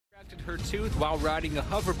her tooth while riding a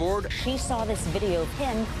hoverboard. She saw this video of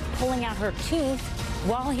him pulling out her tooth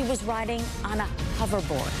while he was riding on a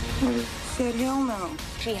hoverboard. I said, hell no.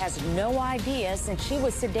 She has no idea since she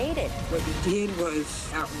was sedated. What he did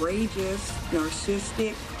was outrageous,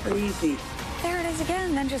 narcissistic, crazy. There it is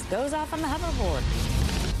again, then just goes off on the hoverboard.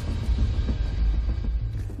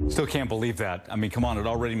 Still can't believe that. I mean, come on, it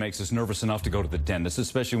already makes us nervous enough to go to the dentist,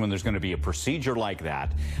 especially when there's going to be a procedure like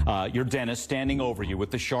that. Your dentist standing over you with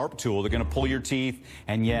the sharp tool. They're going to pull your teeth.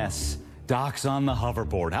 And yes, Doc's on the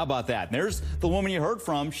hoverboard. How about that? And there's the woman you heard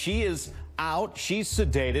from. She is out. She's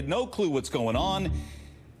sedated. No clue what's going on.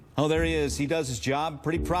 Oh, there he is. He does his job.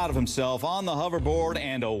 Pretty proud of himself on the hoverboard,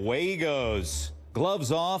 and away he goes.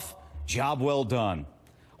 Gloves off. Job well done.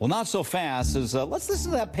 Well, not so fast as let's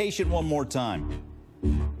listen to that patient one more time.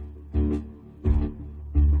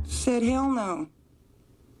 Said, hell no.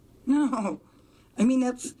 No. I mean,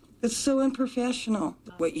 that's so unprofessional.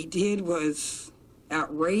 What he did was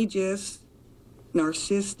outrageous,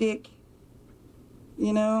 narcissistic,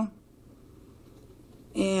 you know,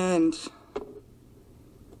 and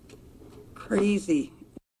crazy.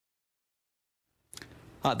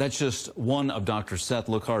 That's just one of Dr. Seth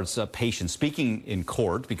Lookhart's patients speaking in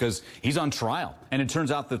court because he's on trial. And it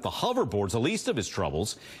turns out that the hoverboard's the least of his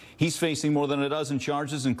troubles. He's facing more than a dozen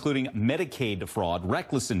charges, including Medicaid fraud,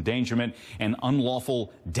 reckless endangerment, and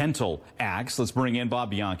unlawful dental acts. Let's bring in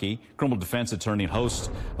Bob Bianchi, criminal defense attorney and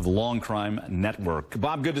host of the Long Crime Network.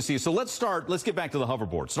 Bob, good to see you. So let's get back to the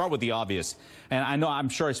hoverboard. Start with the obvious. And I'm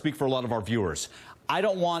sure I speak for a lot of our viewers. I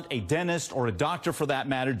don't want a dentist or a doctor, for that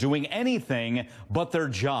matter, doing anything but their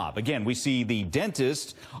job. Again, we see the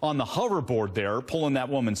dentist on the hoverboard there pulling that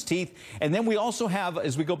woman's teeth. And then we also have,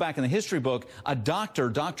 as we go back in the history book, a doctor,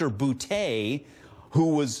 Dr. Boutte,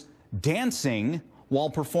 who was dancing while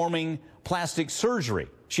performing plastic surgery.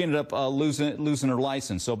 She ended up losing her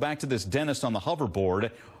license. So back to this dentist on the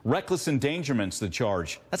hoverboard. Reckless endangerment's the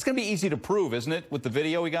charge. That's going to be easy to prove, isn't it, with the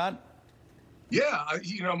video we got? Yeah,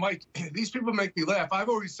 you know, Mike, these people make me laugh. I've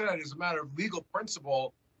always said, as a matter of legal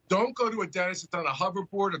principle, don't go to a dentist that's on a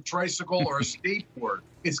hoverboard, a tricycle, or a skateboard.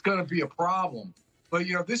 It's going to be a problem. But,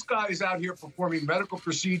 you know, this guy is out here performing medical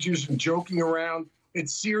procedures and joking around.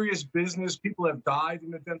 It's serious business. People have died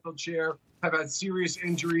in the dental chair, have had serious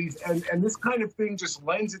injuries, and this kind of thing just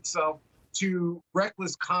lends itself to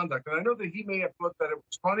reckless conduct. And I know that he may have thought that it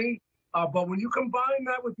was funny, but when you combine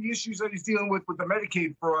that with the issues that he's dealing with the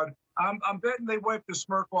Medicaid fraud, I'm betting they wiped the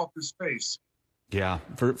smirk off his face. Yeah,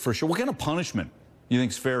 for sure. What kind of punishment you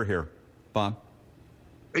think's fair here, Bob?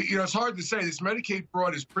 You know, it's hard to say. This Medicaid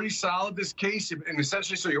fraud is pretty solid, this case. And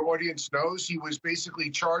essentially, so your audience knows, he was basically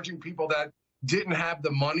charging people that didn't have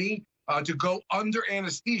the money to go under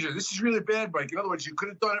anesthesia. This is really bad, Mike. In other words, you could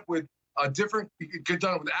have done it with you could have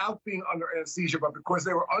done it without being under anesthesia, but because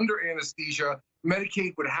they were under anesthesia,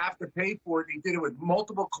 Medicaid would have to pay for it. He did it with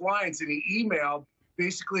multiple clients, and he emailed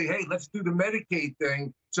basically, hey, let's do the Medicaid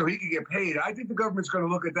thing so he could get paid. I think the government's going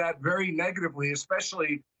to look at that very negatively,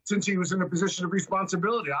 especially since he was in a position of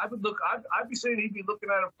responsibility. I'd be saying he'd be looking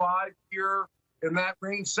at a 5-year in that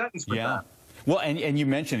range sentence for that. Well, and you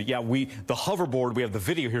mentioned it. Yeah, the hoverboard, we have the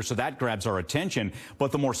video here, so that grabs our attention.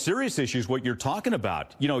 But the more serious issue is what you're talking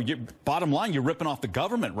about. You know, bottom line, you're ripping off the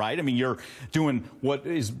government, right? I mean, you're doing what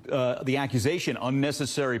is the accusation,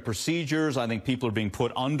 unnecessary procedures. I think people are being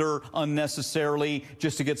put under unnecessarily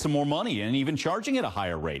just to get some more money and even charging at a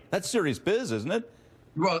higher rate. That's serious biz, isn't it?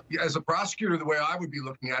 Well, as a prosecutor, the way I would be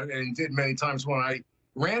looking at it, and did many times when I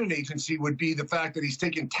ran an agency, would be the fact that he's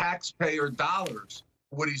taking taxpayer dollars,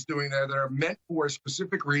 what he's doing there, that are meant for a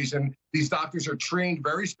specific reason. These doctors are trained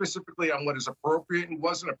very specifically on what is appropriate and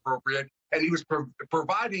wasn't appropriate, and he was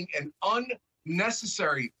providing an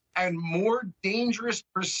unnecessary and more dangerous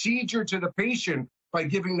procedure to the patient by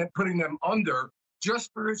putting them under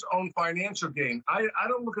just for his own financial gain. I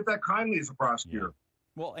don't look at that kindly as a prosecutor.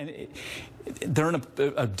 Well, and they're in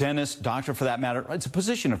a dentist, doctor for that matter. It's a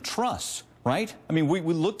position of trust, right? I mean, we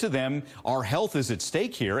look to them. Our health is at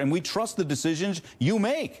stake here, and we trust the decisions you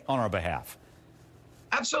make on our behalf.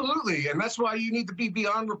 Absolutely, and that's why you need to be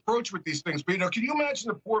beyond reproach with these things. But, you know, can you imagine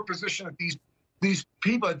the poor position that these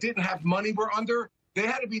people that didn't have money were under? They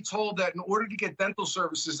had to be told that in order to get dental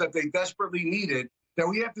services that they desperately needed, that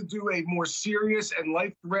we have to do a more serious and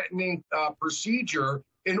life-threatening procedure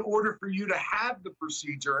in order for you to have the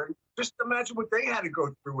procedure. And just imagine what they had to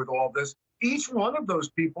go through with all this. Each one of those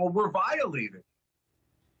people were violated.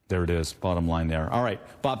 There it is, bottom line there. All right,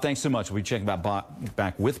 Bob, thanks so much. We'll be checking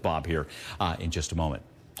back with Bob here in just a moment.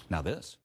 Now this.